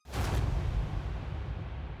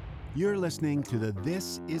You're listening to the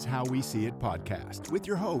This Is How We See It podcast with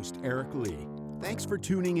your host, Eric Lee. Thanks for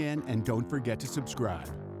tuning in, and don't forget to subscribe.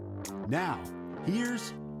 Now,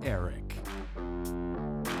 here's Eric.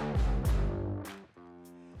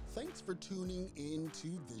 Thanks for tuning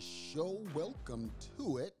into the show. Welcome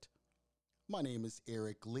to it. My name is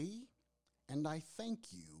Eric Lee, and I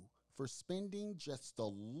thank you for spending just a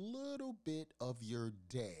little bit of your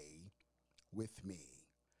day with me.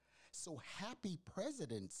 So happy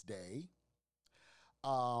President's Day.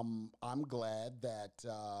 I'm glad that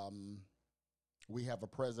we have a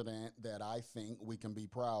president that I think we can be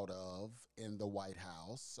proud of in the White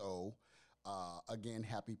House. So again,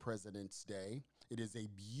 happy President's Day. It is a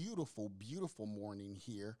beautiful, beautiful morning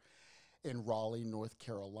here in Raleigh, North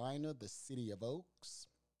Carolina, the city of Oaks.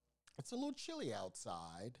 It's a little chilly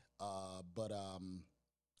outside, but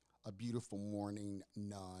a beautiful morning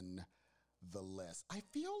nonetheless.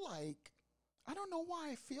 I don't know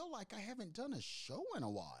why I feel like I haven't done a show in a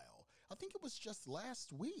while. I think it was just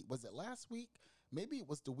last week. Was it last week? Maybe it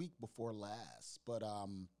was the week before last. But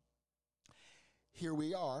here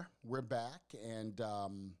we are. We're back. And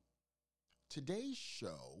today's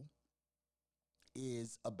show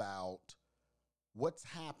is about what's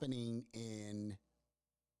happening in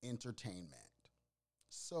entertainment.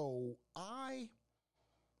 So I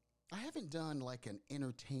haven't done like an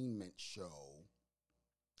entertainment show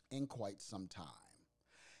in quite some time.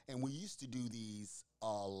 And we used to do these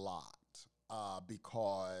a lot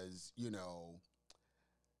because,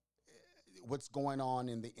 what's going on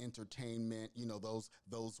in the entertainment,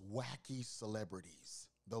 those wacky celebrities.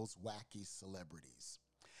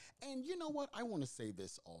 And you know what? I want to say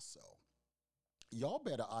this also. Y'all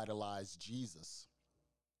better idolize Jesus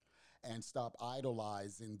and stop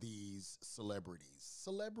idolizing these celebrities.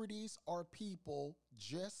 Celebrities are people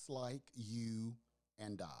just like you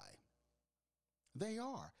and I. They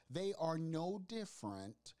are. They are no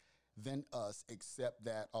different than us, except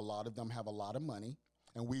that a lot of them have a lot of money.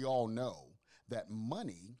 And we all know that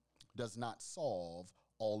money does not solve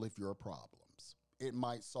all of your problems. It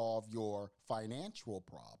might solve your financial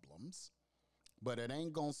problems, but it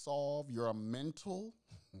ain't gonna solve your mental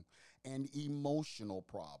and emotional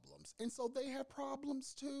problems. And so they have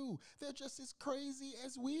problems too. They're just as crazy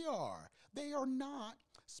as we are. They are not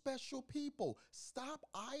special people. Stop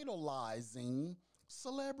idolizing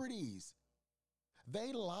celebrities.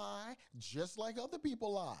 They lie just like other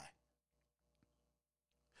people lie.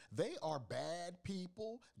 They are bad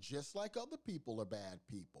people just like other people are bad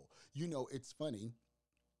people. It's funny.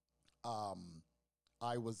 I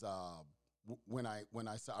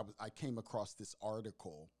came across this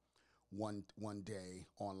article one day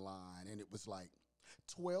online, and it was like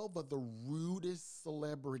 12 of the rudest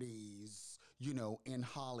celebrities, in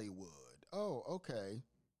Hollywood. Oh, okay.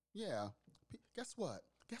 Yeah. Guess what?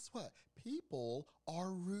 People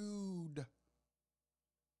are rude.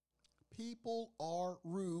 People are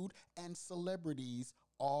rude, and celebrities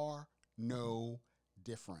are no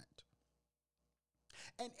different.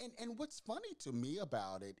 And what's funny to me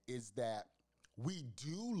about it is that we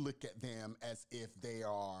do look at them as if they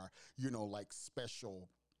are, like special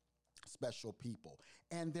people.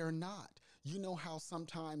 And they're not. You know how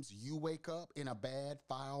sometimes you wake up in a bad,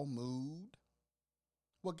 foul mood?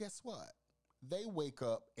 Well, guess what? They wake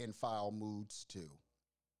up in foul moods too.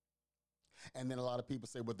 And then a lot of people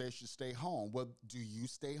say, well, they should stay home. Well, do you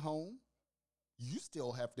stay home? You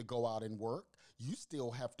still have to go out and work. You still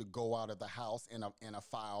have to go out of the house in a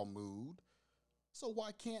foul mood. So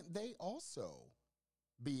why can't they also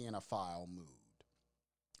be in a foul mood?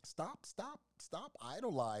 Stop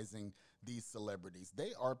idolizing these celebrities.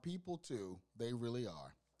 They are people too. They really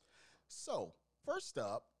are. So first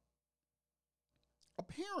up,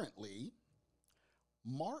 apparently,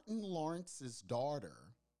 Martin Lawrence's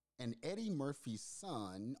daughter and Eddie Murphy's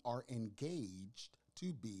son are engaged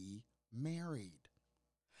to be married.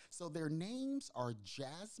 So their names are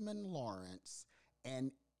Jasmine Lawrence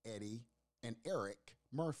and Eric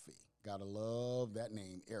Murphy. Gotta love that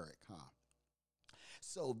name, Eric, huh?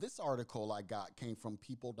 So this article I got came from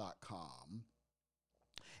people.com,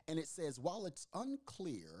 and it says, while it's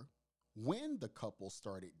unclear when the couple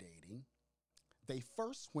started dating, they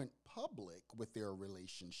first went public with their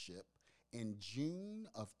relationship in June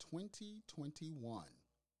of 2021.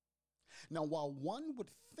 Now, while one would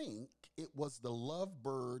think it was the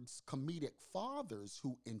Lovebirds' comedic fathers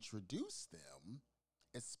who introduced them,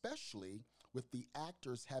 especially with the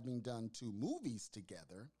actors having done 2 movies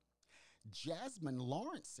together, Jasmine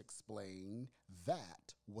Lawrence explained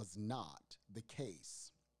that was not the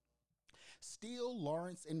case. Still,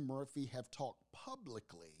 Lawrence and Murphy have talked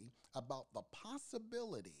publicly about the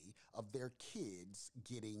possibility of their kids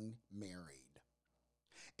getting married.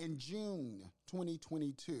 In June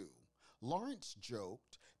 2022, Lawrence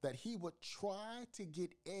joked that he would try to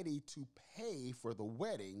get Eddie to pay for the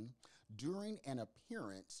wedding during an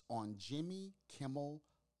appearance on Jimmy Kimmel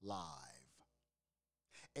Live.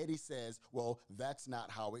 Eddie says, well, that's not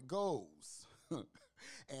how it goes.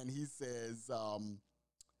 And he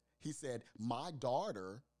said, my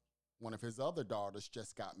daughter, one of his other daughters,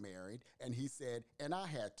 just got married. And he said, and I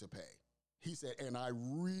had to pay. He said, and I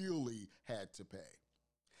really had to pay.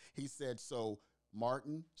 He said, so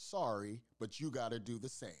Martin, sorry, but you got to do the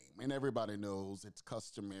same. And everybody knows it's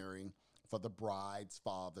customary for the bride's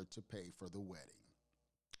father to pay for the wedding.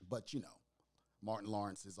 But Martin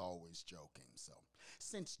Lawrence is always joking. So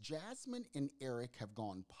since Jasmine and Eric have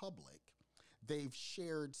gone public, they've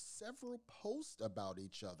shared several posts about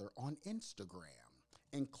each other on Instagram,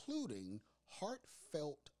 including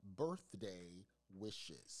heartfelt birthday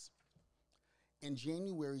wishes. In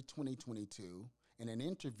January 2022, in an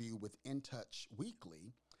interview with In Touch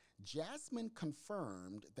Weekly, Jasmine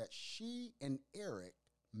confirmed that she and Eric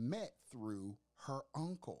met through her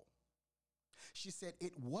uncle. She said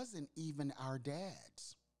it wasn't even our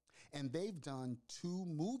dads, and they've done 2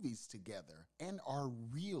 movies together and are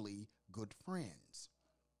really good friends.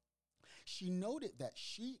 She noted that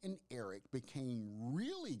she and Eric became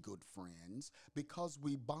really good friends because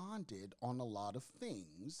we bonded on a lot of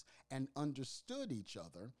things and understood each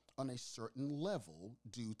other on a certain level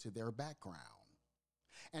due to their background.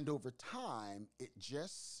 And over time, it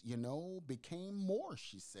just, became more,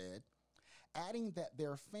 she said, adding that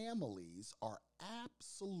their families are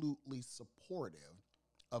absolutely supportive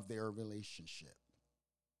of their relationship.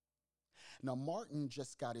 Now, Martin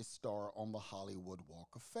just got his star on the Hollywood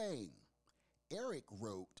Walk of Fame. Eric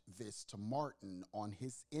wrote this to Martin on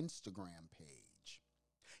his Instagram page.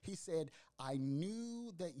 He said, I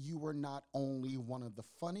knew that you were not only one of the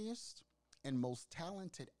funniest and most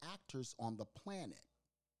talented actors on the planet,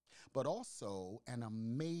 but also an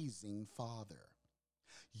amazing father.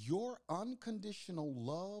 Your unconditional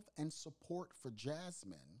love and support for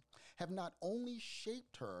Jasmine have not only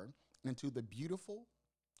shaped her into the beautiful,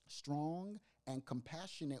 strong, and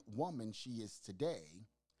compassionate woman she is today,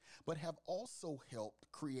 but have also helped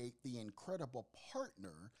create the incredible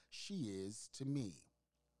partner she is to me.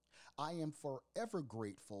 I am forever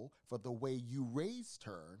grateful for the way you raised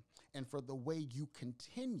her and for the way you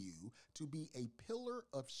continue to be a pillar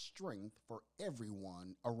of strength for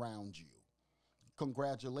everyone around you.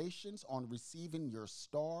 Congratulations on receiving your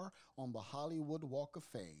star on the Hollywood Walk of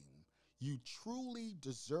Fame. You truly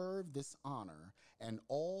deserve this honor and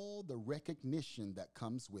all the recognition that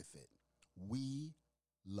comes with it. We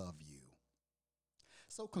love you.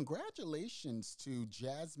 So congratulations to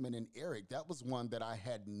Jasmine and Eric. That was one that I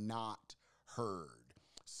had not heard.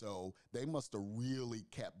 So they must have really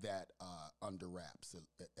kept that under wraps,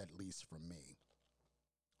 at least from me.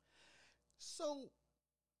 So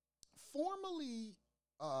formerly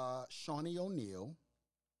Shawnee O'Neal,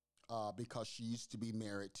 because she used to be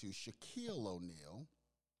married to Shaquille O'Neal,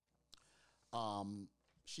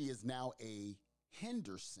 she is now a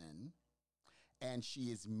Henderson, and she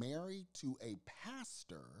is married to a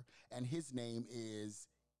pastor, and his name is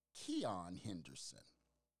Keon Henderson.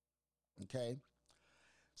 Okay?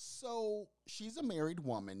 So she's a married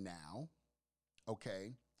woman now.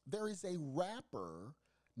 Okay? There is a rapper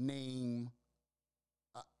named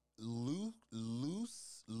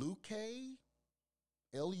Luce,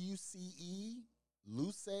 L-U-C-E,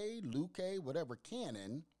 Luce, whatever,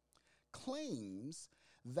 Cannon, claims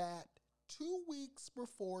that 2 weeks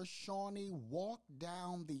before Shawnee walked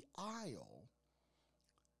down the aisle,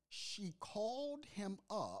 she called him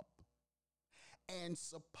up and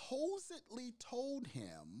supposedly told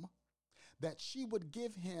him that she would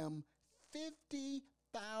give him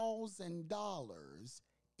 $50,000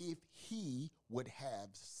 if he would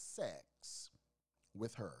have sex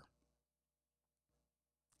with her.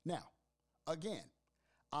 Now, again,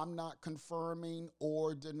 I'm not confirming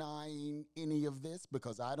or denying any of this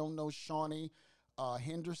because I don't know Shawnee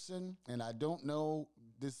Henderson and I don't know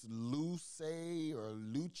this Luce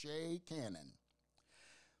Cannon.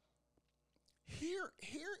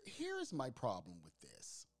 Here's my problem with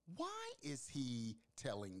this. Why is he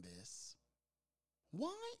telling this?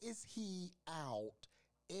 Why is he out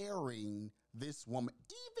airing this woman,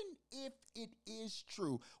 even if it is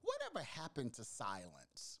true? Whatever happened to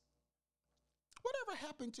silence? Whatever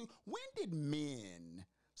happened to, when did men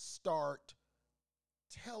start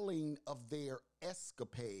telling of their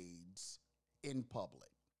escapades in public?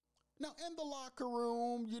 Now, in the locker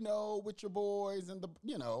room, with your boys and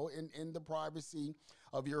in the privacy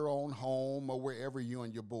of your own home or wherever you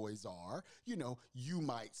and your boys are, you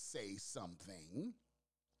might say something.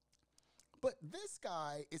 But this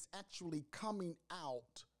guy is actually coming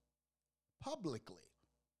out publicly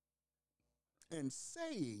and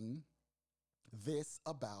saying this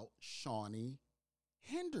about Shawnee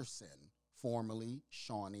Henderson, formerly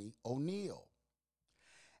Shawnee O'Neal.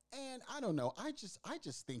 And I don't know. I just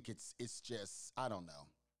think it's just, I don't know.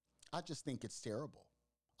 I just think it's terrible.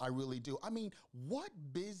 I really do. I mean, what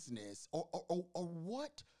business or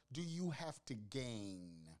what do you have to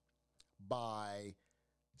gain by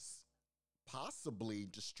possibly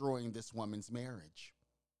destroying this woman's marriage?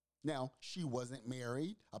 Now, she wasn't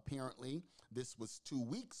married. Apparently, this was 2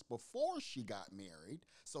 weeks before she got married.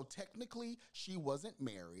 So technically, she wasn't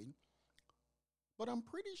married. But I'm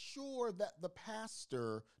pretty sure that the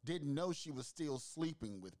pastor didn't know she was still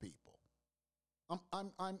sleeping with people.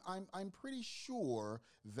 I'm pretty sure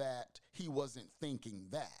that he wasn't thinking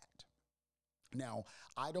that. Now,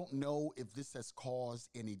 I don't know if this has caused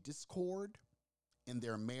any discord in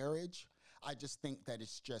their marriage. I just think that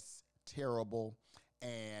it's just terrible.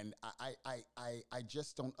 And I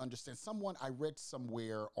just don't understand. I read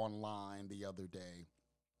somewhere online the other day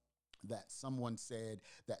that someone said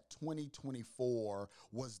that 2024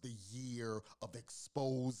 was the year of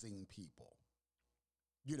exposing people.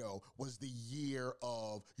 Was the year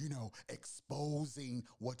of, exposing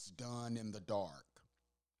what's done in the dark.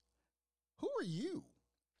 Who are you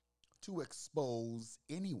to expose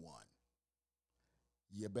anyone?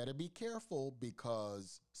 You better be careful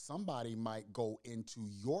because somebody might go into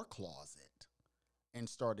your closet and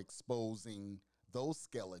start exposing those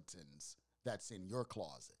skeletons that's in your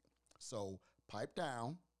closet. So pipe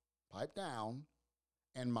down,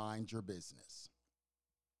 and mind your business.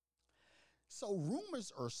 So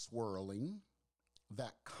rumors are swirling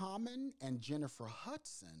that Common and Jennifer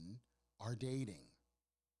Hudson are dating.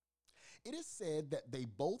 It is said that they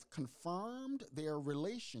both confirmed their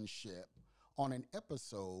relationship on an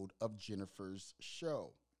episode of Jennifer's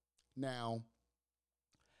show. Now,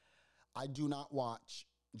 I do not watch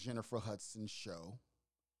Jennifer Hudson's show.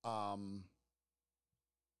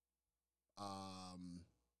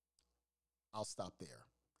 I'll stop there.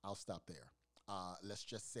 Let's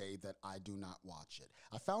just say that I do not watch it.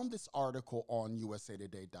 I found this article on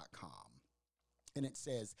usatoday.com. And it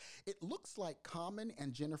says, it looks like Common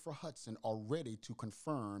and Jennifer Hudson are ready to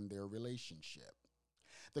confirm their relationship.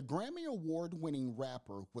 The Grammy Award-winning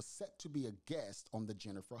rapper was set to be a guest on the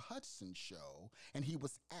Jennifer Hudson show, and he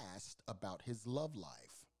was asked about his love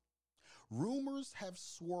life. Rumors have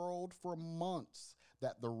swirled for months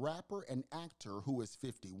that the rapper and actor, who is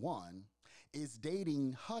 51, is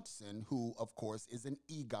dating Hudson, who, of course, is an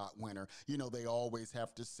EGOT winner. They always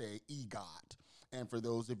have to say EGOT. And for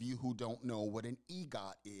those of you who don't know what an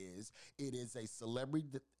EGOT is, it is a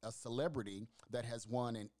celebrity that has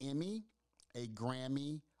won an Emmy, a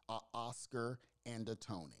Grammy, an Oscar, and a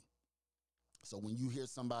Tony. So when you hear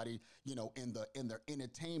somebody, in the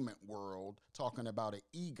entertainment world talking about an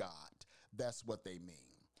EGOT, that's what they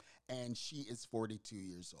mean. And she is 42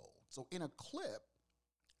 years old. So in a clip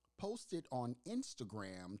posted on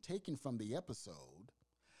Instagram, taken from the episode,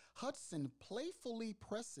 Hudson playfully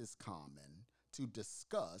presses Common to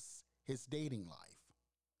discuss his dating life.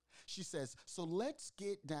 She says, "So let's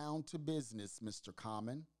get down to business, Mr.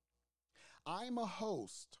 Common. I'm a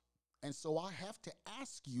host, and so I have to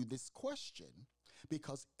ask you this question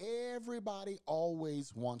because everybody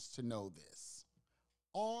always wants to know this.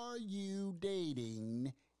 Are you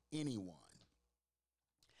dating anyone?"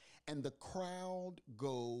 And the crowd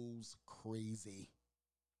goes crazy.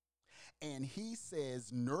 And he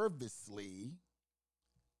says nervously,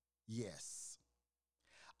 "Yes,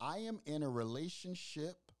 I am in a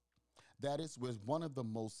relationship that is with one of the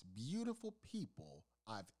most beautiful people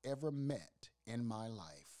I've ever met in my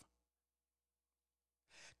life."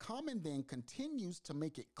 Common then continues to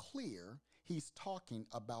make it clear he's talking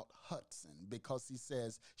about Hudson because he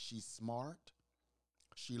says she's smart,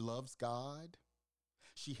 she loves God,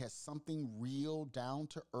 she has something real down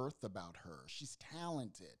to earth about her, she's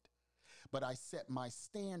talented. But I set my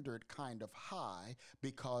standard kind of high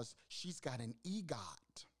because she's got an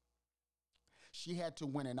EGOT. She had to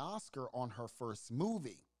win an Oscar on her first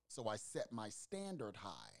movie, so I set my standard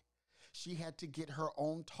high. She had to get her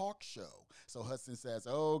own talk show. So Hudson says,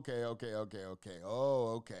 okay.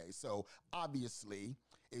 Oh, okay. So obviously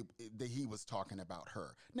he was talking about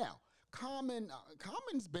her. Now,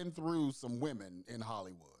 Common's been through some women in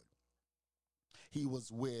Hollywood. He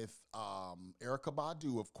was with Erykah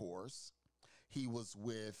Badu, of course. He was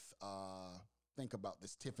with think about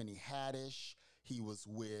this, Tiffany Haddish. He was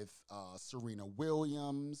with Serena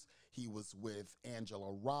Williams. He was with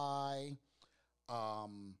Angela Rye.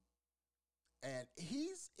 Um, and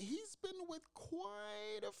he's been with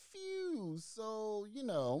quite a few. So,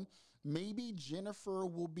 maybe Jennifer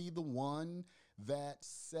will be the one that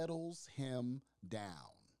settles him down.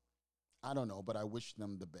 I don't know, but I wish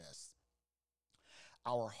them the best.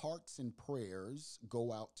 Our hearts and prayers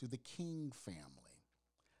go out to the King family.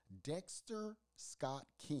 Dexter Scott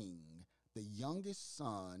King, the youngest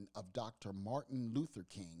son of Dr. Martin Luther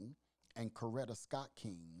King and Coretta Scott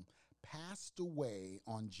King, passed away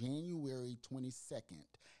on January 22nd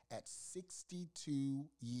at 62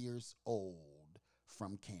 years old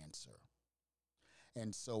from cancer.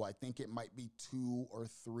 And so I think it might be 2 or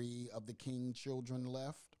 3 of the King children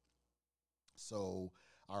left. So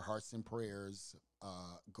our hearts and prayers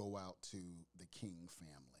go out to the King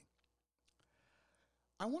family.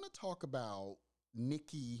 I want to talk about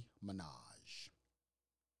Nicki Minaj.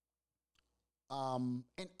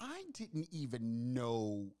 And I didn't even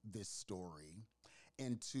know this story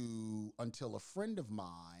until a friend of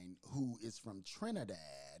mine who is from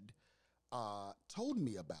Trinidad told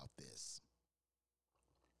me about this.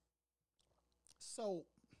 So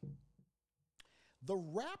the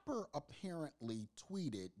rapper apparently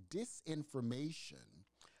tweeted disinformation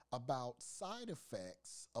about side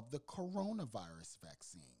effects of the coronavirus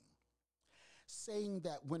vaccine, saying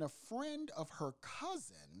that when a friend of her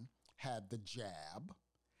cousin had the jab,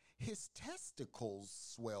 his testicles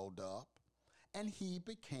swelled up and he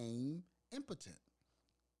became impotent.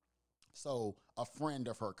 So, a friend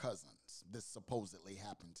of her cousin's, this supposedly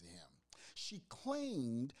happened to him. She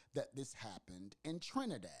claimed that this happened in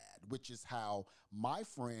Trinidad, which is how my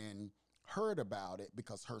friend heard about it,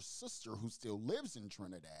 because her sister, who still lives in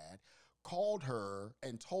Trinidad, called her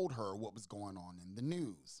and told her what was going on in the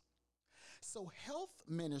news. So Health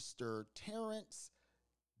Minister Terrence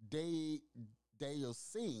Dale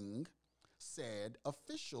Singh said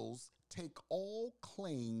officials take all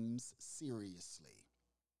claims seriously.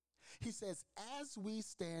 He says, as we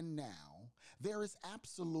stand now, there is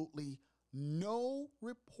absolutely no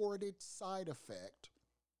reported side effect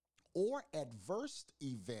or adverse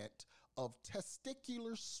event of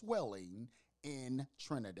testicular swelling in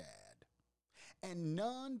Trinidad, and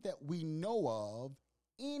none that we know of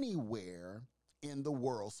anywhere in the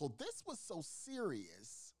world. So this was so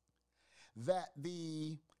serious that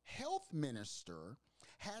the health minister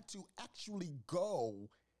had to actually go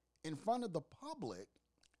in front of the public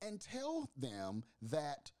and tell them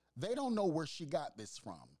that they don't know where she got this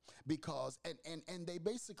from, because and they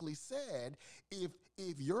basically said,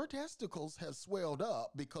 if your testicles have swelled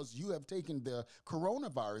up because you have taken the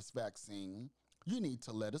coronavirus vaccine, you need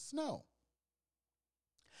to let us know.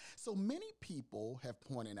 So many people have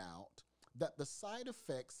pointed out that the side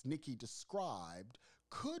effects Nicki described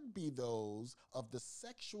could be those of the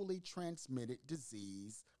sexually transmitted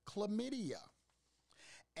disease chlamydia.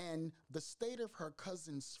 And the state of her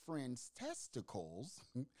cousin's friend's testicles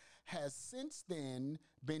has since then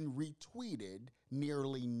been retweeted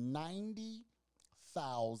nearly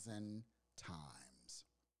 90,000 times.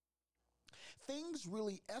 Things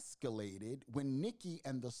really escalated when Nicki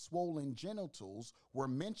and the swollen genitals were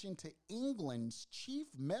mentioned to England's chief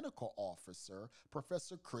medical officer,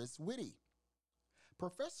 Professor Chris Whitty.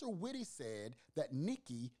 Professor Whitty said that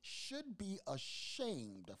Nicki should be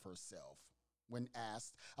ashamed of herself when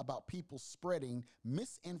asked about people spreading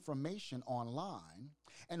misinformation online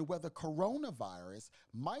and whether coronavirus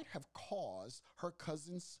might have caused her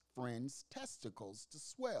cousin's friend's testicles to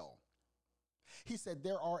swell. He said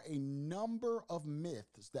there are a number of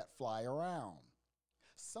myths that fly around,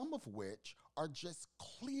 some of which are just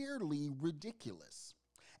clearly ridiculous,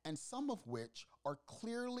 and some of which are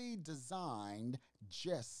clearly designed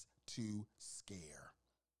just to scare.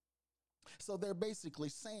 So they're basically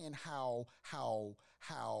saying how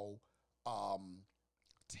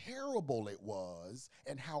terrible it was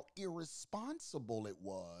and how irresponsible it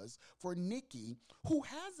was for Nicki, who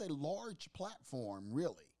has a large platform,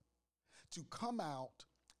 really, to come out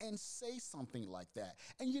and say something like that.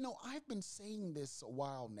 And I've been saying this a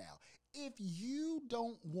while now. If you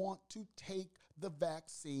don't want to take the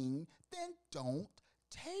vaccine, then don't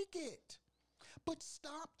take it. But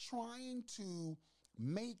stop trying to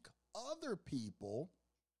make other people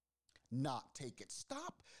not take it.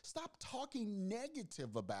 Stop talking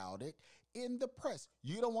negative about it in the press.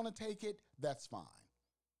 You don't want to take it, that's fine.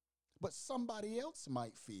 But somebody else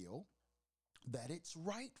might feel that it's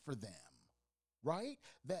right for them, right?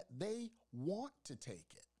 That they want to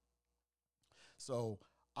take it. So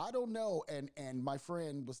I don't know. And my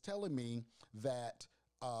friend was telling me that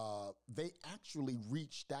they actually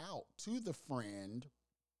reached out to the friend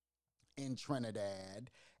in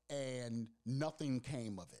Trinidad, and nothing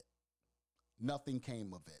came of it. Nothing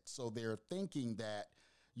came of it. So they're thinking that,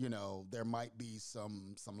 there might be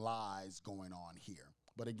some lies going on here.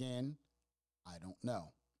 But again, I don't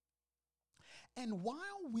know. And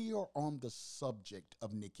while we are on the subject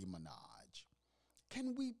of Nicki Minaj,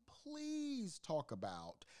 can we please talk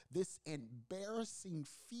about this embarrassing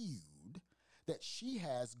feud that she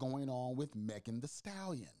has going on with Megan Thee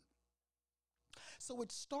Stallion? So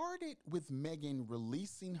it started with Megan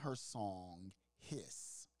releasing her song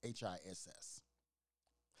Hiss, Hiss.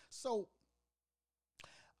 So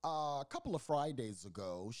a couple of Fridays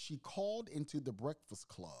ago, she called into the Breakfast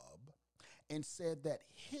Club and said that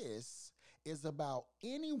Hiss is about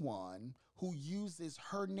anyone who uses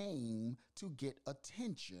her name to get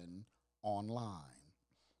attention online.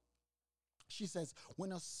 She says,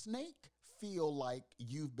 when a snake feel like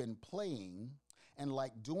you've been playing and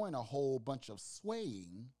like doing a whole bunch of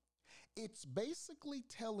swaying, it's basically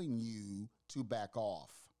telling you to back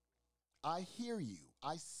off. I hear you.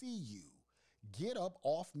 I see you. Get up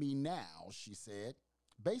off me now, she said.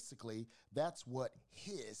 Basically, that's what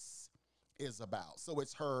Hiss is about. So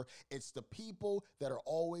it's the people that are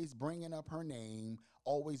always bringing up her name,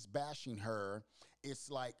 always bashing her. It's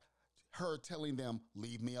like her telling them,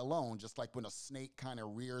 leave me alone. Just like when a snake kind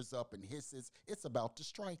of rears up and hisses, it's about to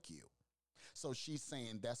strike you. So she's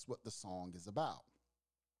saying that's what the song is about.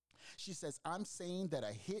 She says, I'm saying that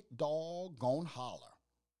a hit dog gon' holler.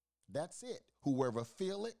 That's it. Whoever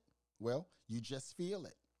feel it, well, you just feel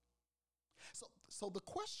it. So the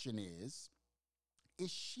question is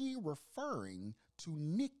she referring to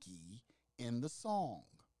Nicki in the song?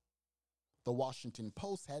 The Washington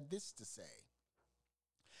Post had this to say.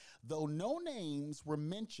 Though no names were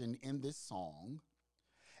mentioned in this song,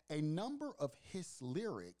 a number of his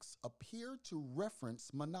lyrics appear to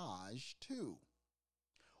reference Minaj too.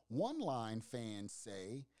 One line fans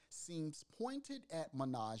say seems pointed at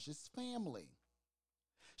Minaj's family.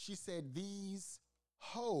 She said, these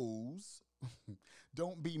hoes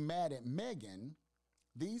don't be mad at Megan.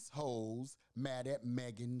 These hoes mad at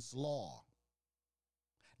Megan's Law.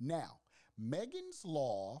 Now, Megan's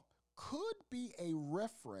Law could be a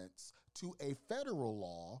reference to a federal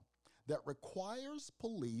law that requires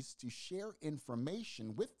police to share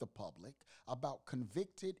information with the public about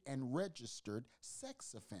convicted and registered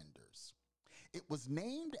sex offenders. It was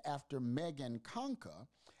named after Megan Conca,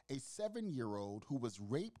 a 7-year-old who was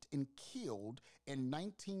raped and killed in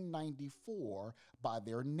 1994 by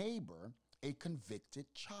their neighbor, a convicted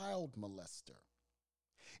child molester.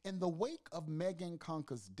 In the wake of Megan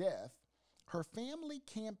Conca's death, her family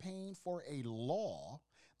campaigned for a law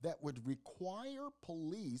that would require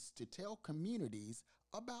police to tell communities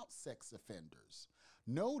about sex offenders,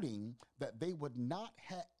 noting that they would not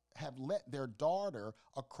have let their daughter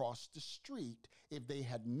across the street if they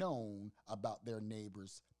had known about their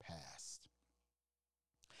neighbor's past.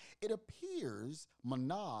 It appears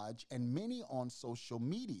Minaj and many on social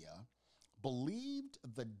media believed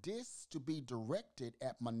the diss to be directed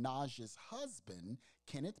at Minaj's husband,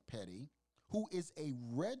 Kenneth Petty, who is a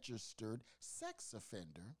registered sex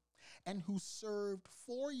offender and who served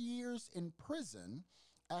 4 years in prison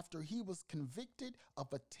after he was convicted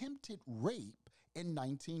of attempted rape in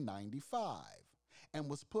 1995 and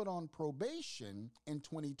was put on probation in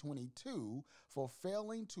 2022 for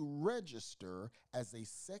failing to register as a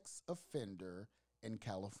sex offender in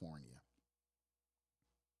California.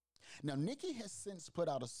 Now, Nicki has since put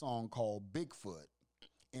out a song called Bigfoot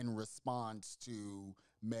in response to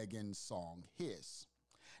Megan's song Hiss.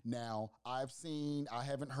 Now, I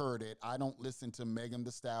haven't heard it. I don't listen to Megan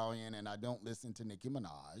Thee Stallion and I don't listen to Nicki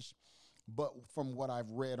Minaj. But from what I've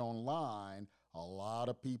read online, a lot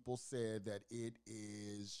of people said that it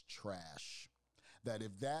is trash. That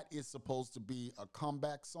if that is supposed to be a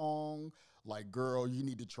comeback song, like, girl, you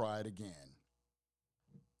need to try it again.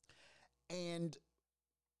 And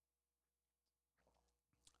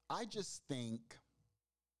I just think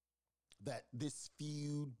that this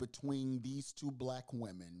feud between these two black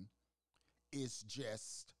women is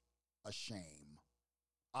just a shame.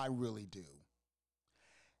 I really do.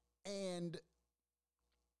 And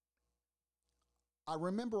I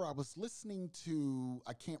remember I was listening to,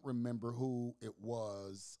 I can't remember who it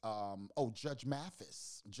was. Judge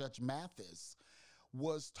Mathis. Judge Mathis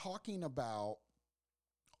was talking about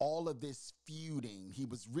all of this feuding. He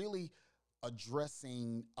was really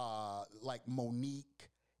addressing like Monique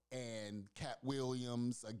and Cat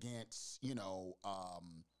Williams against,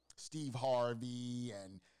 Steve Harvey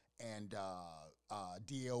and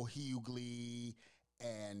D.L. Hughley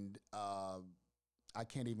and I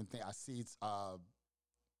can't even think. I see it's I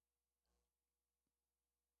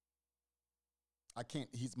can't.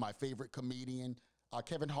 He's my favorite comedian,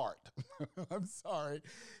 Kevin Hart. I'm sorry,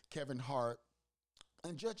 Kevin Hart.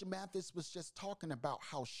 And Judge Mathis was just talking about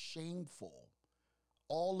how shameful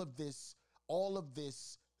all of this, all of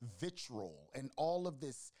this vitriol and all of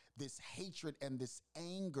this hatred and this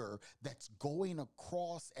anger that's going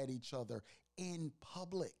across at each other in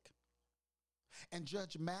public. And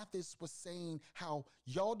Judge Mathis was saying how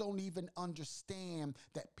y'all don't even understand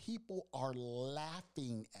that people are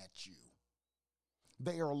laughing at you.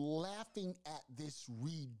 They are laughing at this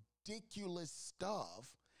ridiculous stuff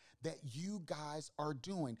that you guys are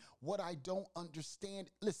doing. What I don't understand,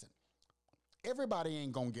 listen, everybody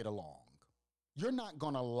ain't gonna get along. You're not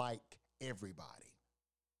gonna like everybody.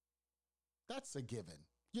 That's a given.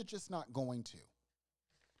 You're just not going to.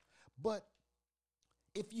 But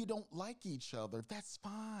if you don't like each other, that's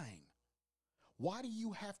fine. Why do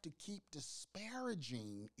you have to keep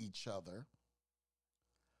disparaging each other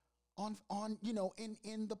on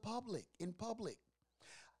in the public, in public?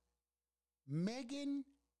 Megan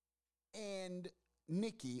and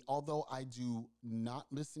Nicki, although I do not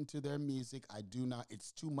listen to their music, I do not,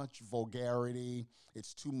 it's too much vulgarity,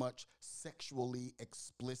 it's too much sexually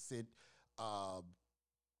explicit uh,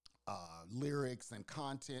 lyrics and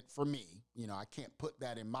content for me. You know, I can't put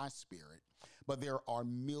that in my spirit. But there are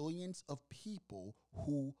millions of people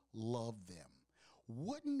who love them.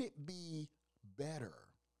 Wouldn't it be better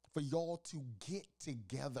for y'all to get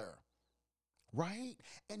together, right?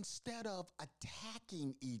 Instead of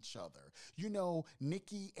attacking each other? You know,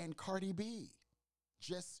 Nicki and Cardi B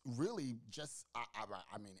just really just,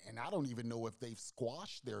 I mean, and I don't even know if they've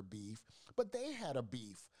squashed their beef, but they had a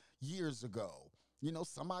beef years ago. You know,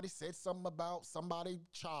 somebody said something about somebody's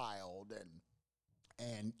child,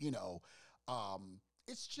 and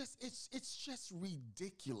it's just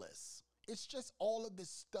ridiculous. It's just all of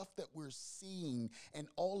this stuff that we're seeing, and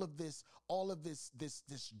all of this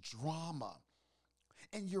drama,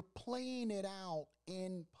 and you're playing it out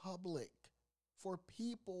in public for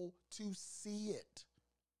people to see it.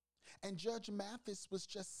 And Judge Mathis was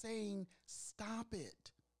just saying, stop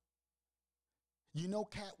it. You know,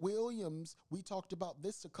 Cat Williams, we talked about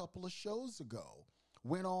this a couple of shows ago,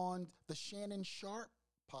 went on the Shannon Sharp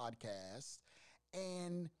podcast,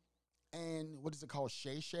 and what is it called?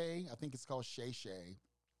 Shay Shay? I think it's called Shay Shay.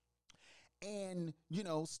 And, you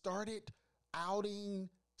know, started outing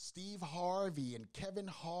Steve Harvey and Kevin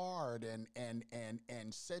Hart and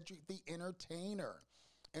Cedric the Entertainer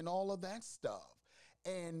and all of that stuff.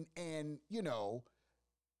 And you know,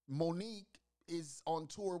 Monique is on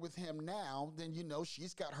tour with him now. Then, you know,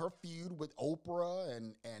 she's got her feud with Oprah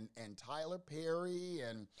and Tyler Perry,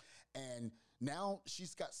 and now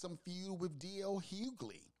she's got some feud with D.L.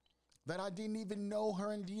 Hughley that I didn't even know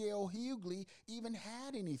her and D.L. Hughley even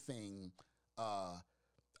had anything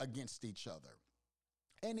against each other.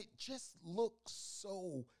 And it just looks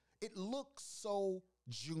so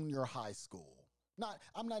junior high school.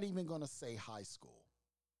 I'm not even going to say high school.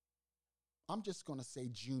 I'm just going to say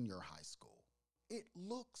junior high school. It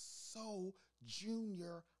looks so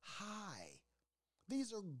junior high.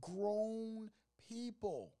 These are grown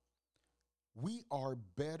people. We are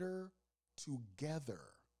better together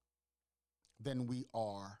than we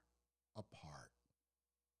are apart.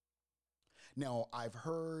 Now, I've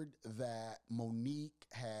heard that Monique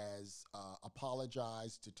has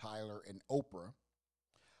apologized to Tyler and Oprah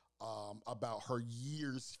about her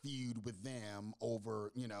year's feud with them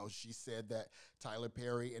over, you know, she said that Tyler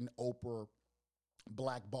Perry and Oprah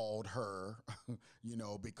blackballed her, you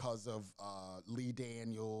know, because of Lee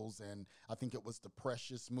Daniels, and I think it was the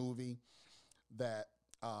Precious movie that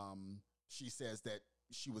she says that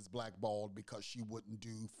she was blackballed because she wouldn't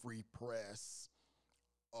do free press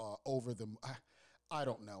over them. I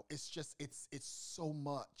don't know. It's just it's so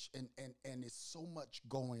much, and it's so much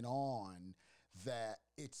going on that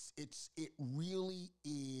it really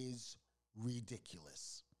is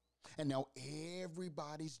ridiculous. And now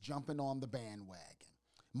everybody's jumping on the bandwagon.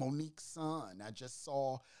 Monique's son, I just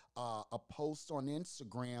saw a post on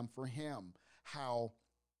Instagram for him, how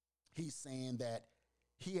he's saying that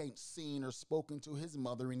he ain't seen or spoken to his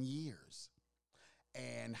mother in years,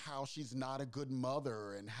 and how she's not a good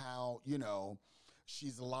mother, and how, you know,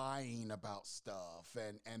 she's lying about stuff.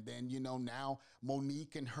 And then, you know, now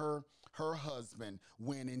Monique and her husband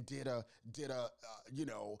went and did a you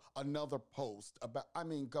know, another post about, I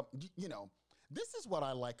mean, you know, this is what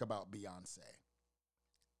I like about Beyonce.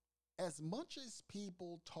 As much as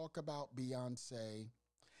people talk about Beyonce,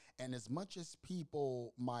 and as much as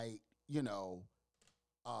people might, you know,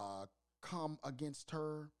 come against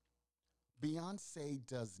her, Beyonce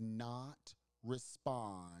does not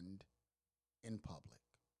respond in public.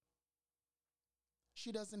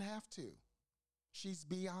 She doesn't have to. She's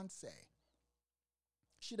Beyonce.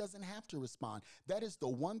 She doesn't have to respond. That is the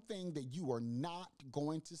one thing that you are not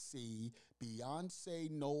going to see Beyonce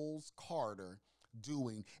Knowles Carter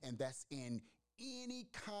doing, and that's in any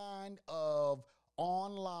kind of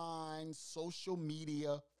online social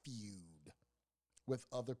media feud with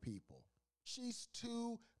other people. She's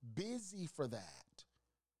too busy for that.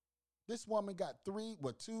 This woman got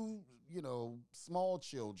two, small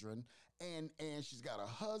children, and she's got a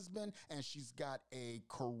husband, and she's got a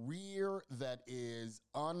career that is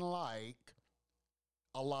unlike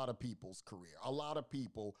a lot of people's career. A lot of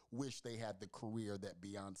people wish they had the career that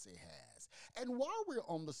Beyonce has. And while we're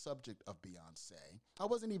on the subject of Beyonce, I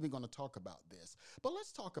wasn't even going to talk about this, but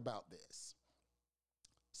let's talk about this.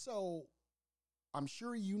 So I'm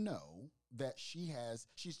sure you know that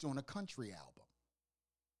she's doing a country album.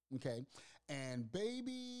 Okay. And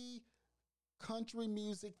baby, country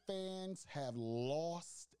music fans have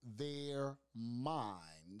lost their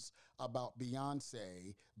minds about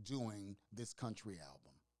Beyonce doing this country album.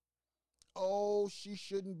 Oh, she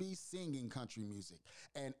shouldn't be singing country music.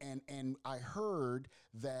 And I heard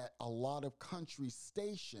that a lot of country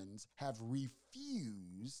stations have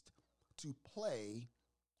refused to play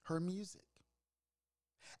her music.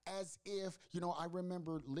 As if, I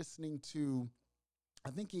remember listening to,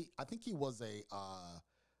 I think he was a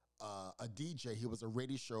DJ. He was a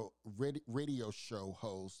radio show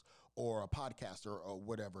host or a podcaster or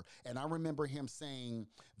whatever. And I remember him saying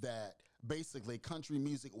that basically country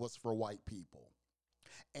music was for white people.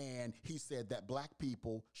 And he said that black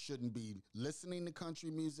people shouldn't be listening to country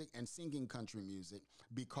music and singing country music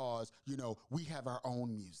because, we have our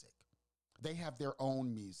own music. They have their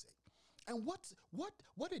own music. And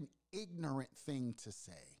what an ignorant thing to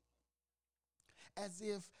say. As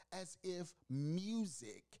if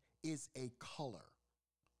music is a color.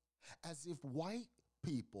 As if white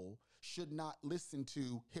people should not listen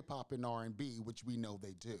to hip hop and R&B, which we know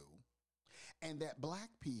they do. And that black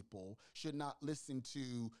people should not listen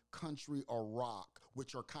to country or rock,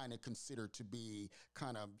 which are kind of considered to be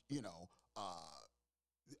kind of,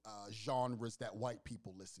 genres that white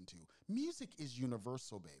people listen to. Music is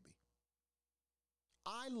universal, baby.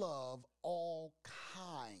 I love all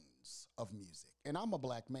kinds of music, and I'm a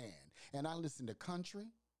black man, and I listen to country,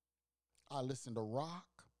 I listen to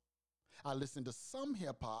rock, I listen to some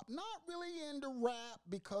hip hop, not really into rap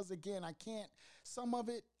because, again, some of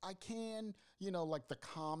it I can, like the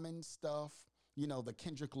Common stuff, the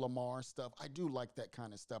Kendrick Lamar stuff. I do like that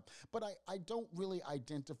kind of stuff, but I don't really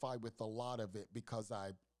identify with a lot of it because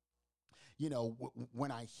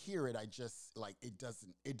when I hear it, I just like, it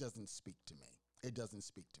doesn't speak to me. It doesn't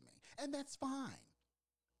speak to me. And that's fine.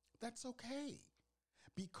 That's okay.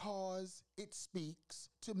 Because it speaks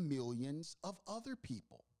to millions of other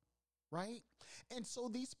people, right? And so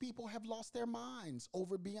these people have lost their minds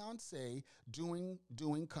over Beyonce doing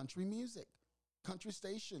country music. Country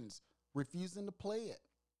stations refusing to play it.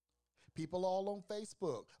 People all on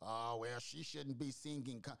Facebook, oh, well, she shouldn't be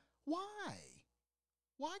singing. Why?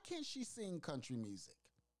 Why can't she sing country music?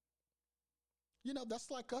 That's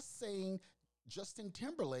like us saying Justin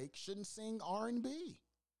Timberlake shouldn't sing R&B.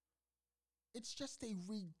 It's just a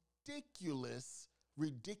ridiculous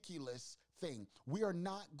thing. We are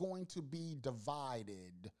not going to be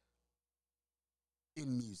divided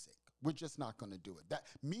in music. We're just not going to do it. That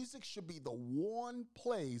music should be the one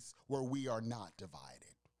place where we are not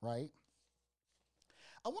divided, right?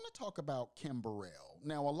 I want to talk about Kim Burrell.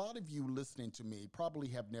 Now, a lot of you listening to me probably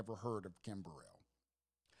have never heard of Kim Burrell.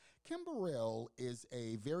 Kim Burrell is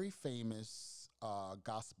a very famous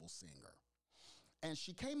gospel singer. And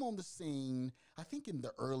she came on the scene, I think in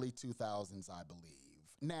the early 2000s, I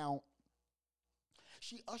believe. Now,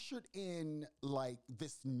 she ushered in like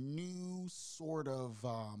this new sort of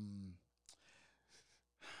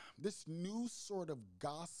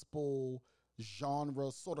gospel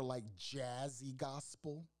genre, sort of like jazzy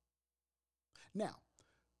gospel. Now,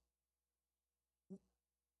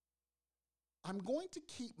 I'm going to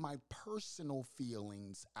keep my personal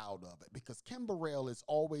feelings out of it because Kim Burrell is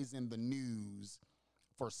always in the news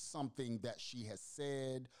for something that she has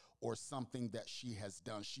said or something that she has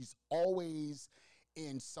done. She's always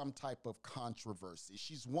in some type of controversy.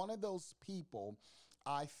 She's one of those people,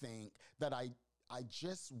 I think, that I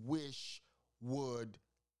just wish would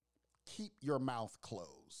keep your mouth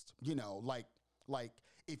closed. Like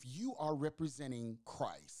if you are representing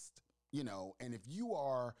Christ, and if you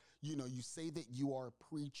are, you say that you are a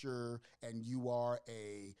preacher and you are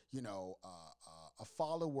a a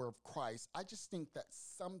follower of Christ, I just think that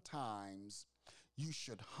sometimes you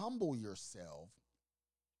should humble yourself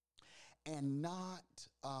and not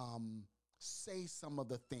say some of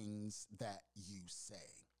the things that you say.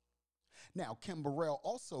 Now, Kim Burrell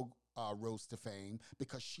also rose to fame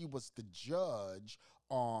because she was the judge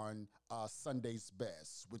on Sunday's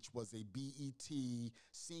Best, which was a BET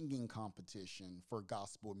singing competition for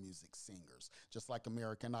gospel music singers. Just like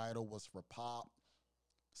American Idol was for pop,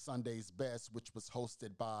 Sunday's Best, which was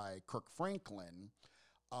hosted by Kirk Franklin,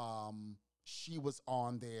 she was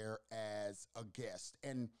on there as a guest.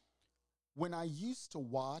 And when I used to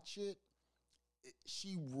watch it,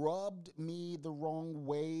 she rubbed me the wrong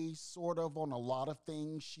way, sort of, on a lot of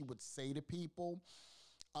things she would say to people.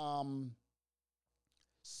 Um,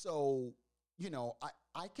 so,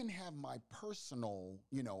 I can have my personal,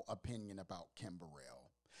 opinion about Kim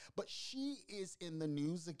Burrell. But she is in the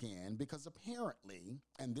news again because apparently,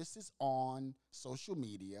 and this is on social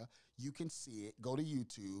media, you can see it, go to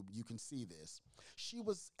YouTube, you can see this. She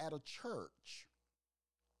was at a church.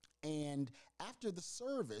 And after the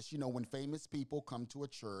service, when famous people come to a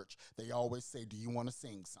church, they always say, do you want to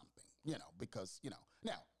sing something? Because,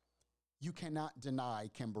 now you cannot deny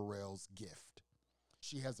Kim Burrell's gift.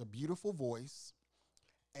 She has a beautiful voice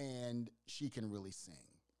and she can really sing.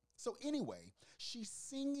 So anyway, she's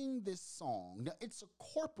singing this song. Now, it's a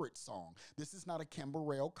corporate song. This is not a Kim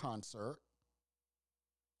Burrell concert.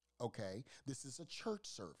 Okay, this is a church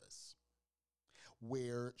service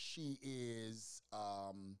where she is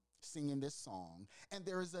singing this song. And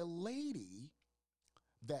there is a lady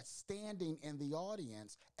that's standing in the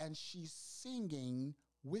audience and she's singing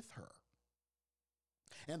with her.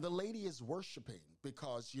 And the lady is worshiping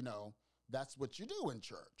because, that's what you do in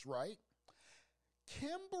church, right?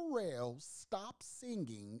 Kim Burrell stops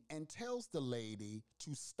singing and tells the lady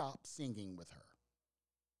to stop singing with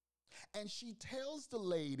her. And she tells the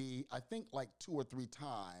lady, I think like 2 or 3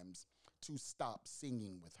 times, to stop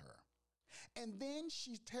singing with her. And then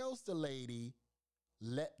she tells the lady,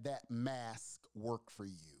 let that mask work for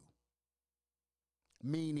you.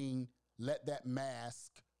 Meaning, let that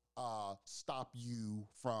mask stop you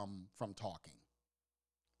from talking.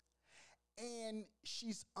 And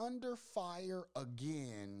she's under fire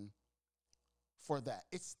again for that.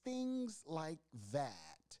 It's things like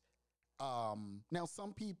that. Now,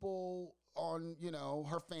 some people on,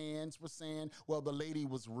 her fans were saying, well, the lady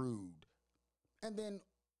was rude. And then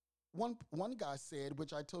one guy said,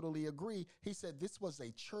 which I totally agree, he said this was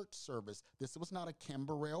a church service. This was not a Kim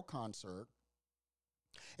Burrell concert.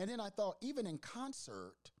 And then I thought, even in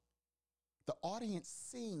concert, the audience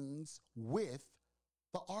sings with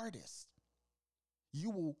the artist. You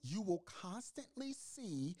will constantly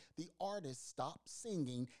see the artist stop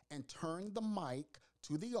singing and turn the mic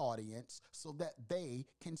to the audience so that they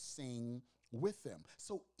can sing with them.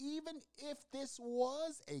 So even if this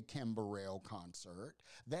was a Kim Burrell concert,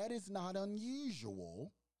 that is not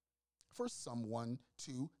unusual for someone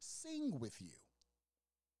to sing with you.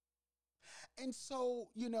 And so,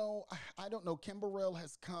 I don't know, Kim Burrell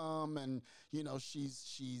has come and,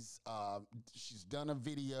 she's done a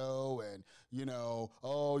video and,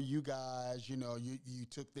 oh, you guys, you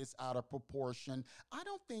took this out of proportion. I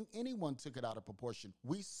don't think anyone took it out of proportion.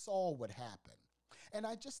 We saw what happened. And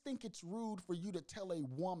I just think it's rude for you to tell a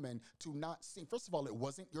woman to not sing. First of all, it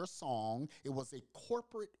wasn't your song. It was a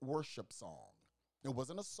corporate worship song. It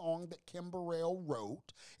wasn't a song that Kim Burrell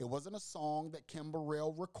wrote. It wasn't a song that Kim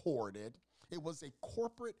Burrell recorded. It was a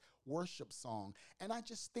corporate worship song. And I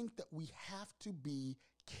just think that we have to be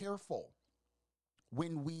careful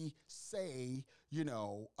when we say,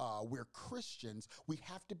 we're Christians. We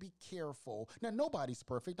have to be careful. Now, nobody's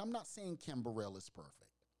perfect. I'm not saying Kim Burrell is perfect.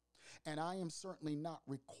 And I am certainly not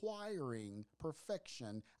requiring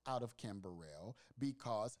perfection out of Kim Burrell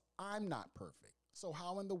because I'm not perfect. So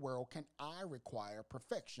how in the world can I require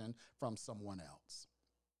perfection from someone else?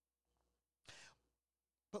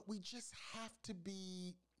 But we just have to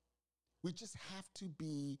be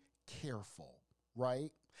careful,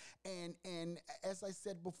 right? And as I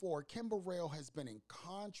said before, Kim Burrell has been in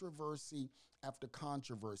controversy after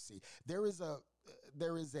controversy. There was an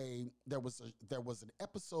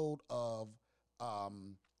episode of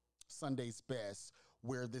Sunday's Best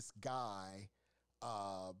where this guy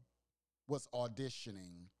was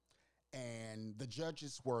auditioning, and the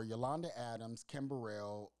judges were Yolanda Adams, Kim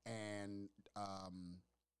Burrell, and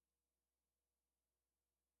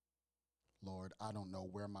Lord, I don't know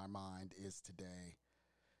where my mind is today.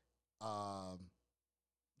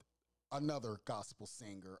 Another gospel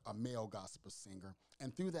singer, a male gospel singer.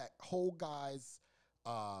 And through that whole guy's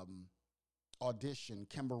audition,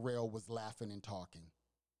 Kim Burrell was laughing and talking.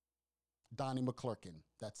 Donnie McClurkin,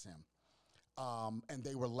 that's him. And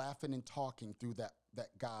they were laughing and talking through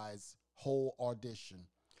that guy's whole audition.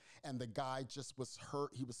 And the guy just was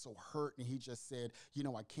hurt. He was so hurt. And he just said, you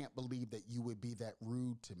know, I can't believe that you would be that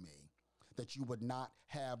rude to me, that you would not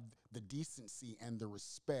have the decency and the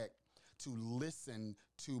respect to listen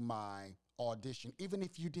to my audition, even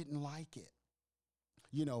if you didn't like it.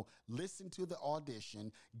 You know, listen to the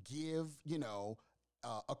audition, give, you know,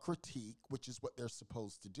 a critique, which is what they're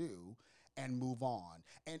supposed to do, and move on.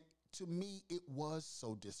 And to me, it was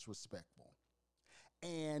so disrespectful.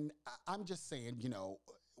 And I'm just saying, you know,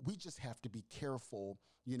 we just have to be careful,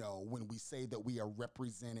 you know, when we say that we are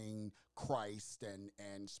representing Christ and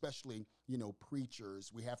especially, you know,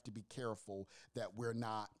 preachers, we have to be careful that we're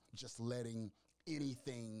not just letting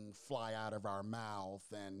anything fly out of our mouth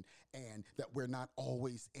and that we're not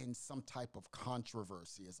always in some type of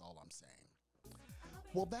controversy is all I'm saying.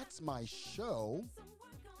 Well, that's my show.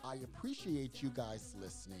 I appreciate you guys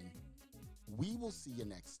listening. We will see you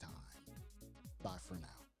next time. Bye for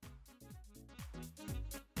now.